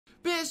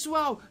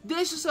Pessoal,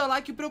 deixa o seu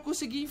like pra eu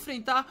conseguir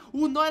enfrentar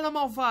o Noylan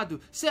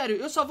malvado. Sério,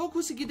 eu só vou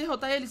conseguir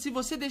derrotar ele se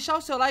você deixar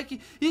o seu like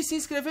e se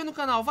inscrever no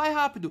canal. Vai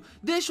rápido,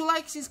 deixa o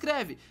like e se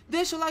inscreve.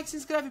 Deixa o like e se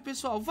inscreve,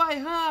 pessoal, vai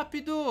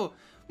rápido.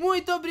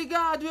 Muito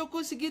obrigado, eu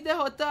consegui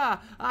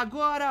derrotar.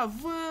 Agora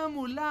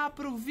vamos lá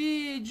pro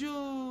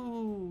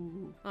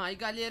vídeo. Ai,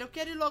 galera, eu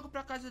quero ir logo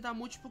pra casa da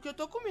Multi porque eu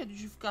tô com medo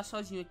de ficar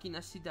sozinho aqui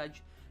na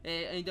cidade.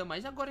 Ainda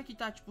mais agora que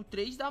tá tipo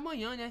 3 da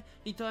manhã, né?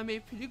 Então é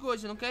meio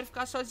perigoso, eu não quero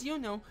ficar sozinho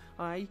não.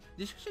 Ai,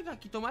 deixa eu chegar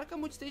aqui, tomara que a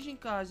Multi esteja em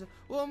casa.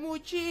 Ô,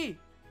 Multi!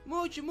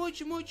 Multi. Ai,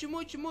 Noylan,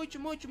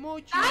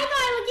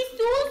 que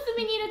susto,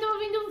 menina. Eu tô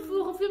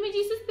ouvindo um filme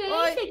de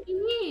suspense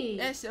aqui.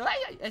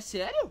 É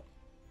sério?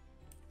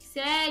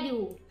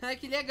 Sério?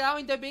 Que legal,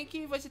 ainda bem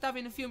que você tá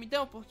vendo o filme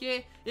então,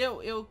 porque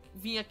eu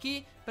vim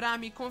aqui pra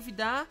me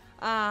convidar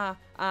a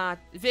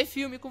ver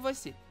filme com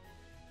você.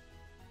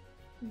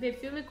 Ver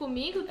filme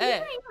comigo? Tudo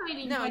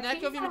bem, Noylan. Não é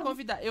que eu vim me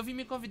convidar, eu vim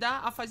me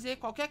convidar a fazer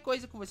qualquer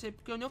coisa com você,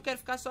 porque eu não quero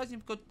ficar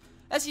sozinho, porque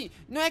assim,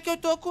 não é que eu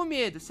tô com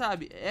medo,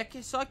 sabe? É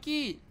que só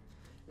que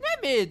não é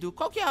medo.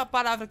 Qual que é a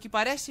palavra que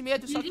parece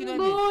medo, só que não é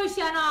medo?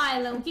 Puxa,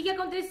 Noylan, o que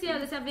aconteceu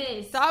dessa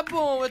vez? Tá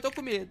bom, eu tô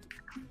com medo.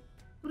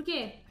 Por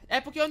quê?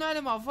 É porque eu não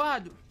era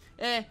malvado.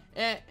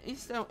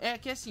 Então, é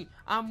que assim,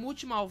 a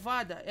Multi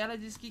malvada, ela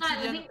disse que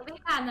queria... Vem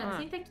cá, Não,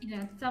 senta aqui,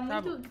 né? Tu tá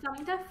muito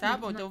aflito. Tá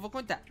bom, então eu vou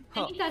contar.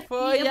 Senta aqui,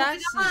 Foi eu vou assim.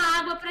 pegar uma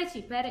água pra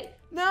ti, pera aí.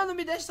 Não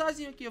me deixe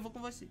sozinho aqui, eu vou com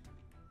você.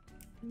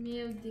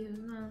 Meu Deus,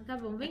 não, tá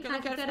bom. Vem que cá, eu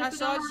não quero pegar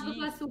ficar uma água sozinho.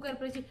 com açúcar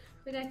pra ti.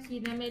 Pegar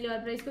aqui, né?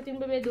 Melhor, pra isso que eu tenho um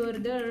bebedouro.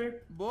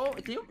 Boa,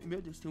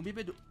 meu Deus, tem um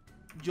bebedouro.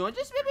 De onde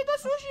esse bebedouro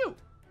surgiu?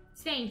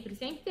 Sempre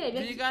teve.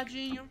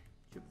 Brigadinho.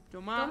 Deixa eu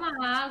tomar.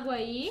 Toma água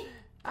aí.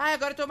 Ah,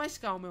 agora eu tô mais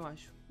calmo, eu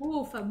acho.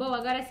 Ufa, boa,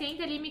 agora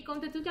senta ali e me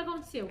conta tudo que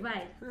aconteceu,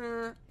 vai.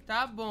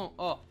 Tá bom,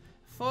 ó.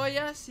 Foi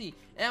assim,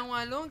 é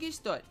uma longa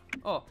história.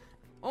 Ó,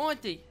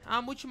 ontem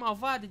a Multi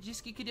malvada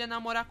disse que queria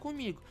namorar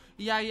comigo.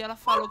 E aí ela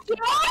falou que...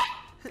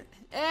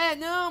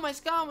 não, mas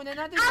calma, não é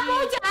nada disso.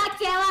 Multi,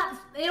 aquela...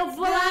 Eu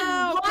vou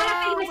lá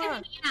agora pegar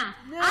essa menina.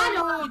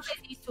 Não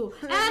fez isso.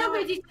 Ela não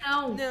fez isso,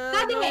 não.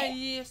 Cadê? Não é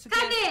isso.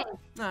 Cadê?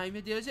 Ai,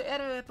 meu Deus,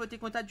 era pra eu ter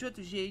contado de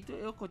outro jeito,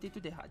 eu contei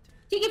tudo errado.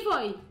 O que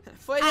foi?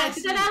 Foi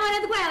assim. Tu tá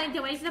namorando com ela,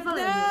 então, é isso que você tá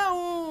falando?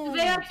 Não! Tu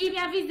veio aqui me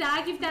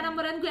avisar que tá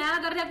namorando com ela,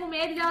 agora tá com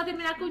medo de ela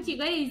terminar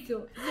contigo, é isso?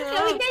 Não,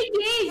 eu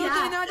entendi já.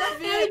 Não tem nada a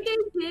ver. Eu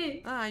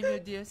entendi. Ai, meu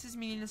Deus, essas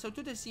meninas são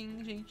tudo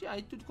assim, gente.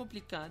 Ai, tudo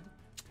complicado.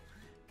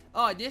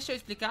 Ó, deixa eu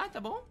explicar,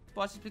 tá bom?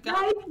 Posso explicar?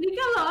 Vai,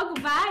 explica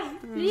logo, vai.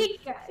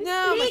 Explica.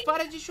 Não, mas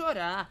para de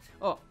chorar.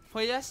 Ó,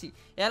 foi assim.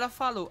 Ela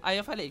falou, aí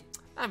eu falei...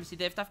 mas você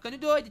deve estar ficando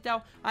doido e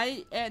tal.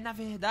 Aí, na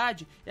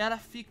verdade, ela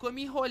ficou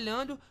me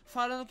enrolando,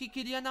 falando que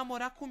queria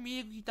namorar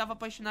comigo, que tava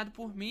apaixonado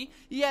por mim,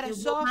 e era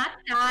só... vou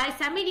matar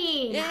essa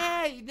menina.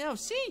 Não,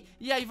 sim.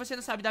 E aí você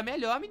não sabe da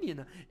melhor,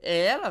 menina.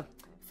 Ela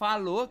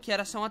falou que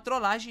era só uma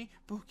trollagem,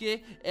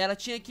 porque ela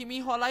tinha que me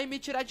enrolar e me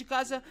tirar de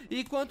casa,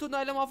 enquanto o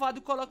Noylan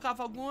malvado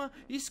colocava alguma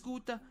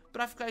escuta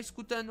pra ficar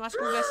escutando as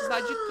conversas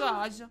lá de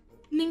casa.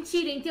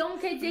 Mentira, então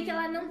quer dizer que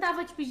ela não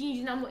tava te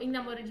pedindo em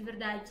namoro de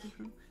verdade?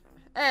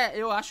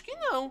 Eu acho que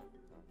não.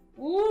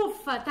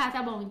 Ufa,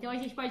 tá bom. Então a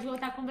gente pode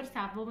voltar a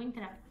conversar. Vamos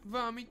entrar.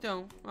 Vamos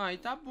então. Ai,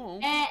 tá bom.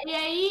 E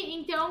aí,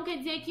 então quer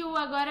dizer que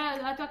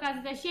agora a tua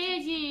casa tá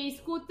cheia de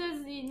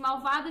escutas e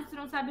malvadas e tu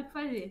não sabe o que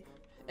fazer.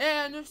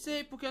 Eu não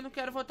sei, porque eu não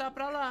quero voltar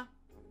pra lá.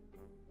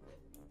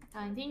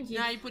 Tá, entendi.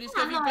 Aí por isso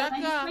que eu vim pra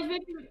cá.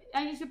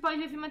 A gente pode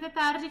ver filme até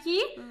tarde aqui.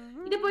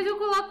 E depois eu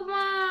coloco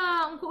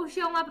um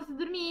colchão lá pra tu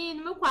dormir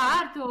no meu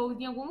quarto ou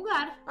em algum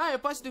lugar. Eu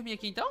posso dormir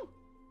aqui então?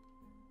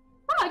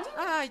 Pode.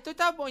 Então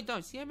tá bom,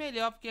 então. Sim, é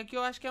melhor, porque aqui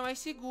eu acho que é mais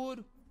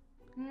seguro.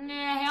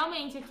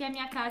 Realmente, aqui a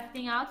minha casa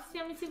tem alto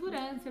sistema de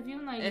segurança, viu,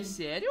 Noylan? É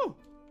sério?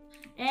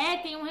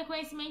 Tem um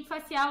reconhecimento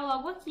facial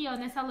logo aqui, ó,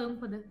 nessa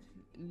lâmpada.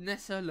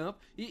 Nessa lâmpada?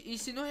 E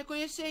se não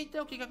reconhecer,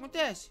 então, o que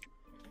acontece?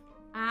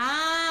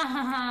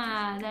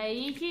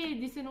 Daí que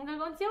isso nunca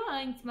aconteceu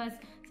antes, mas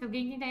se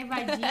alguém tentar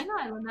invadir,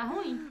 não dá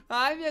ruim.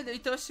 Ai, meu Deus,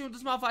 então se um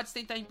dos malvados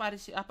tentar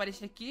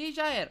aparecer aqui,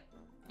 já era.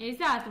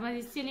 Exato, mas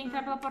isso se ele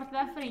entrar pela porta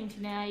da frente,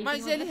 né? Aí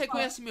mas ele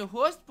reconhece meu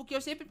rosto, porque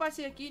eu sempre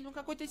passei aqui e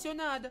nunca aconteceu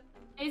nada.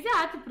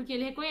 Exato, porque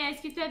ele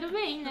reconhece que tu é do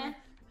bem, né?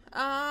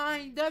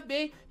 Ainda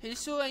bem.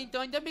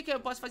 Então ainda bem que eu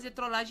posso fazer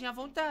trollagem à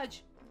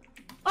vontade.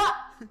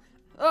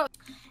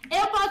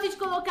 Eu posso te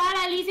colocar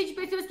na lista de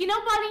pessoas que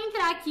não podem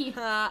entrar aqui.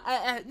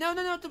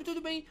 Não, tudo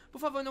bem. Por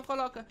favor, não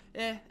coloca.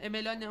 É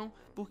melhor não.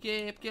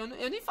 Porque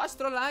eu nem faço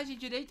trollagem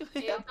direito.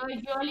 Eu tô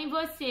de olho em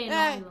você,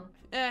 Noylan.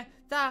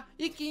 Tá.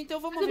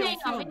 Então vamos tudo ver bem, um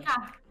filme. Vem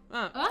cá.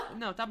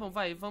 Não, tá bom,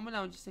 vai. Vamos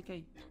lá onde você quer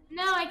ir.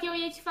 Não, é que eu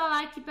ia te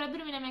falar que pra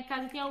dormir na minha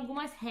casa tem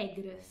algumas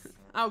regras.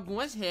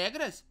 Algumas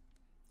regras?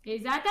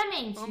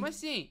 Exatamente. Como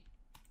assim?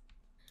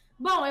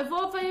 Bom, eu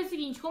vou fazer o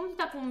seguinte, como tu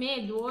tá com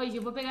medo hoje,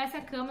 eu vou pegar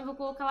essa cama e vou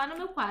colocar lá no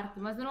meu quarto.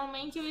 Mas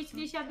normalmente eu ia te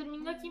deixar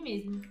dormindo aqui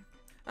mesmo.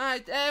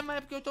 Mas é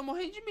porque eu tô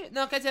morrendo de medo.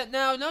 Não, quer dizer,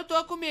 não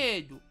tô com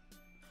medo.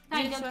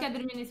 Tá, então tu quer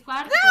dormir nesse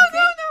quarto?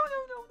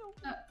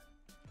 Não.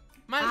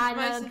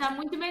 Mas tá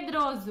muito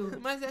medroso.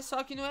 Mas é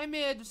só que não é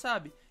medo,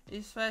 sabe?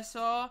 Isso é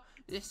só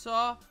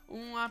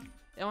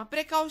uma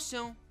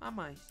precaução a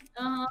mais.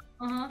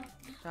 Aham.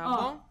 Tá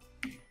Ó, bom?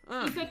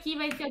 Isso aqui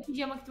vai ser o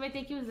pijama que tu vai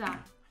ter que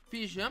usar.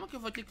 Pijama que eu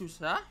vou ter que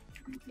usar?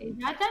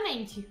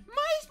 Exatamente.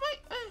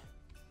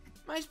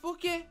 Mas por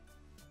quê?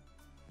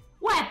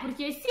 Ué,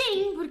 porque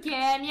sim, porque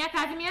é minha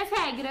casa e minhas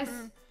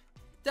regras.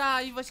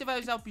 Tá, e você vai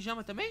usar o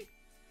pijama também?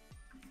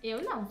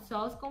 Eu não,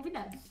 só os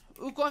convidados.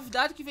 O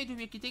convidado que vem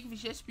dormir aqui tem que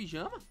vestir esse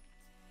pijama?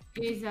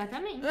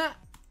 Exatamente.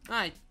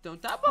 Então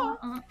tá bom.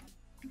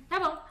 Tá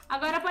bom,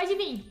 agora pode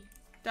vir.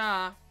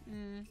 Tá.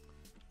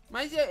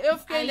 Mas eu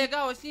fiquei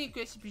legal assim com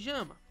esse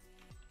pijama?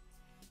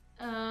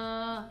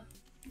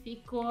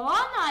 Ficou,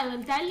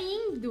 Noylan, tá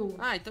lindo.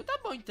 Então tá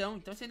bom então.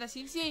 Então sendo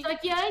assim, sim. Só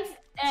que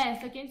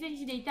antes da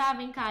gente deitar,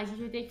 vem cá, a gente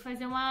vai ter que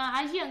fazer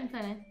a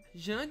janta, né?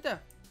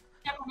 Janta?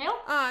 Já comeu?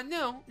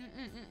 Não.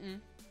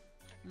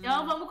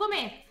 Então vamos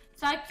comer.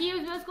 Só que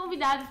os meus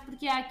convidados,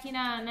 porque aqui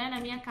na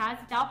minha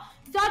casa e tal,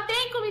 só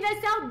tem comida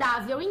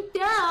saudável.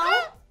 Então,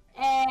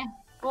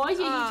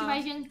 hoje a gente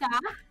vai jantar.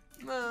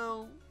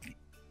 Não.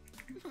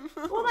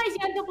 Uma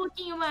janta um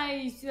pouquinho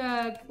mais,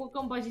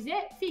 como pode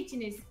dizer?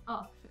 Fitness,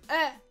 ó.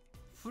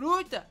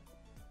 Fruta.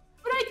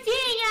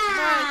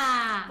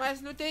 Frutinha!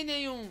 Mas não tem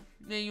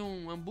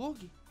nenhum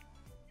hambúrguer?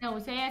 Não,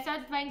 isso aí é só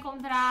que tu vai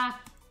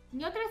encontrar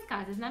em outras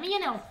casas. Na minha,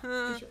 não.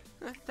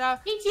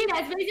 Tá. Mentira,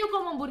 às vezes eu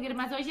como hambúrguer,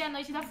 mas hoje é a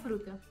noite da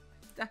fruta.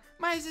 Tá.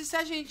 Mas se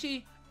a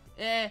gente...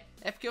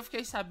 É porque eu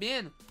fiquei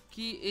sabendo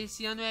que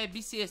esse ano é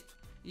bissexto.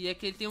 E é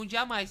que ele tem um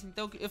dia a mais.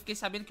 Então eu fiquei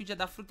sabendo que o dia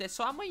da fruta é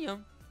só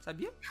amanhã.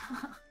 Sabia?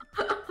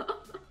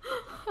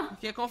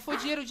 Porque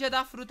confundiram o dia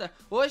da fruta.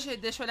 Hoje,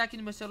 deixa eu olhar aqui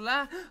no meu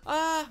celular.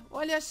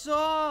 Olha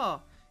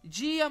só.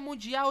 Dia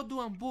Mundial do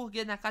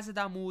Hambúrguer na casa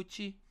da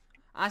Multi.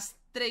 Às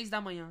 3 da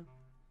manhã.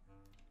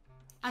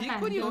 Que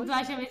curioso. Então tu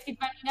acha mesmo que tu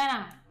vai me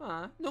enganar?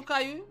 Não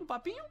caiu no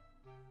papinho?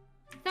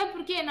 Sabe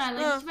por quê,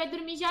 Noylan? A gente vai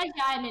dormir já.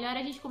 É melhor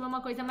a gente comer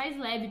uma coisa mais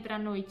leve pra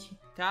noite.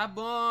 Tá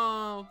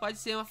bom. Pode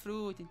ser uma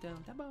fruta,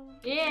 então. Tá bom.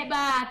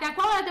 Eba!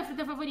 Qual é a tua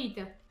fruta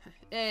favorita?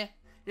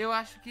 Eu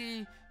acho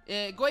que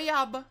é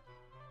goiaba.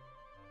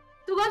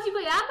 Tu gosta de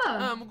goiaba?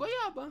 Amo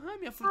goiaba.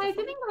 Minha fruta Eu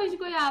também gosto de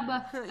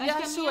goiaba. E acho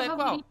a que sua minha é qual?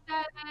 favorita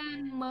é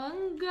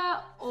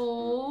manga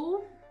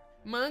ou...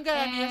 Manga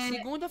é a minha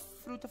segunda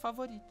fruta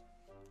favorita.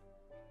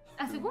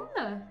 A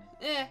segunda?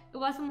 Eu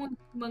gosto muito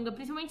de manga,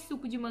 principalmente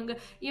suco de manga.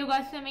 E eu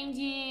gosto também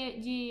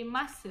de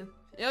maçã.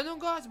 Eu não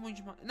gosto muito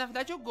de maçã. Na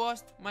verdade, eu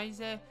gosto, mas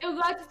Eu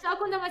gosto só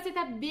quando a maçã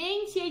tá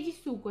bem cheia de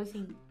suco,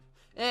 assim.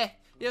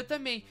 Eu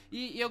também.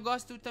 E eu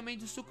gosto também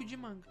do suco de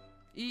manga.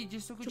 E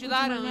de suco de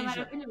manga é laranja.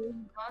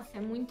 maravilhoso. Nossa,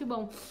 é muito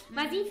bom.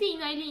 Mas enfim,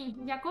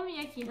 Noylan, já comi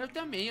aqui. Eu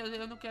também,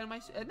 eu não quero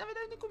mais. Na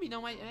verdade, eu nem comi,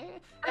 não, mas.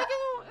 Que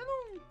eu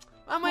não.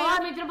 Amanhã.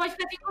 Mas tu não pode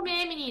ficar sem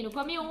comer, menino.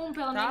 Come pelo menos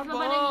uma Tá bom,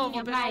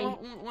 bananinha, vou pegar vai.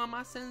 uma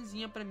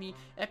maçãzinha pra mim.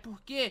 É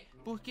porque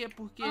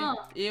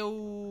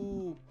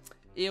eu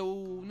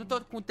não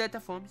tô com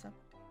tanta fome, sabe?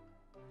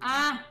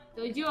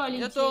 Tô de olho,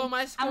 Eu tô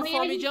mais com Amanhã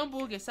fome de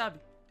hambúrguer, sabe?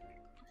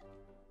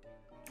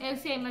 Eu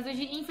sei, mas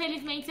hoje,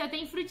 infelizmente, só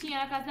tem frutinha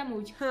na casa da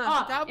Multi.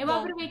 Tá eu vou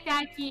bom.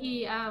 aproveitar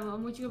que a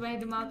Multigirlbr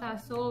do mal tá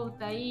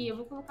solta aí. Eu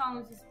vou colocar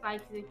uns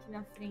spikes aqui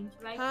na frente,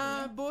 vai.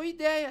 Boa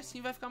ideia,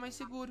 assim vai ficar mais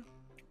seguro.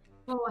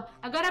 Boa.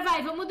 Agora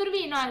vai, vamos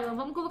dormir, Noylan.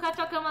 Vamos colocar a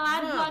tua cama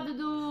lá do lado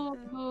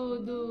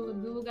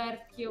do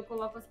lugar que eu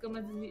coloco as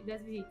camas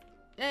das visitas.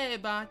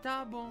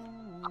 Tá bom.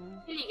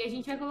 Se liga, a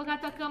gente vai colocar a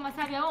tua cama,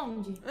 sabe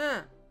aonde?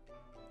 Ah,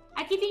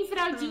 Aqui tem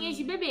fraldinhas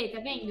de bebê, tá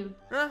vendo?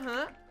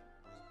 aham.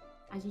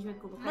 A gente vai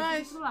colocar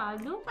aqui pro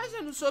lado. Mas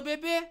eu não sou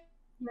bebê.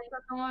 Mas a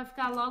tua cama vai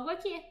ficar logo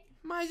aqui.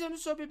 Mas eu não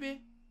sou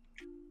bebê.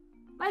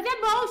 Mas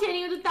é bom o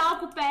cheirinho do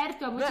talco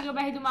perto. A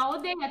Multigirlbr do mal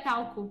odeia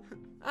talco.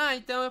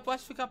 Então eu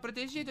posso ficar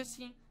protegido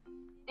assim.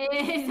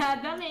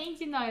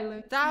 Exatamente,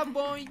 Noylan. Tá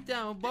bom,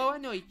 então. Boa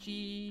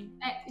noite.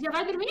 Já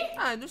vai dormir?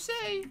 Não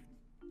sei.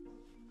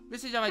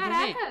 Você já vai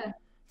Caraca. dormir?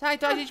 Tá,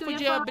 então a gente Tu ia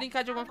podia falar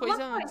brincar de alguma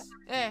coisa antes.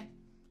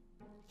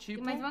 Tem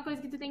Tipo... mais uma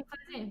coisa que tu tem que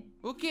fazer.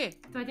 O quê?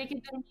 Tu vai ter que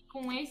dormir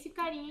com esse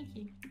carinha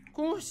aqui.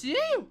 Com um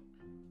ursinho?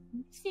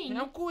 Sim.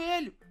 É um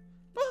coelho.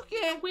 Por quê?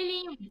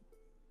 Tranquilinho.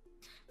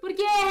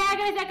 Porque é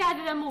regras da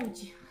casa da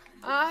Multi.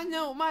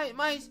 Não,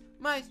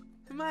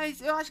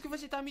 mas eu acho que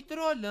você tá me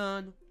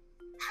trolando.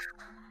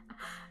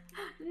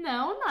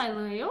 Não,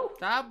 Noylan, eu?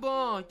 Tá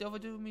bom, então eu vou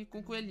dormir com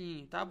o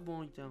coelhinho. Tá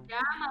bom, então.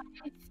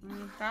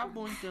 Tá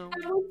bom, então.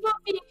 É muito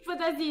fofinho de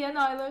fantasia,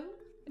 Noylan.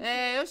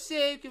 Eu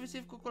sei que você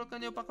ficou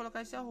colocando eu pra colocar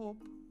essa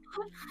roupa.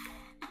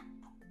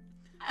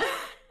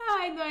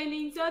 Ai,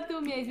 Noylan, só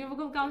tu mesmo. Eu vou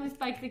colocar uns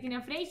spikes aqui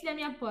na frente da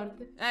minha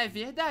porta. É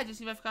verdade,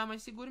 assim vai ficar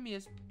mais seguro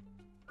mesmo.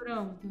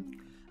 Pronto.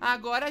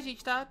 Agora a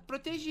gente tá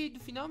protegido,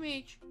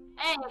 finalmente.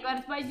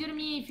 Agora tu pode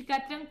dormir,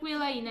 ficar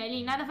tranquila aí,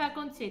 Noylan. Nada vai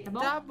acontecer, tá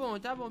bom?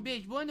 Tá bom.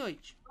 Beijo, boa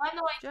noite. Boa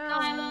noite, Tchau.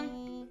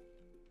 Noylan.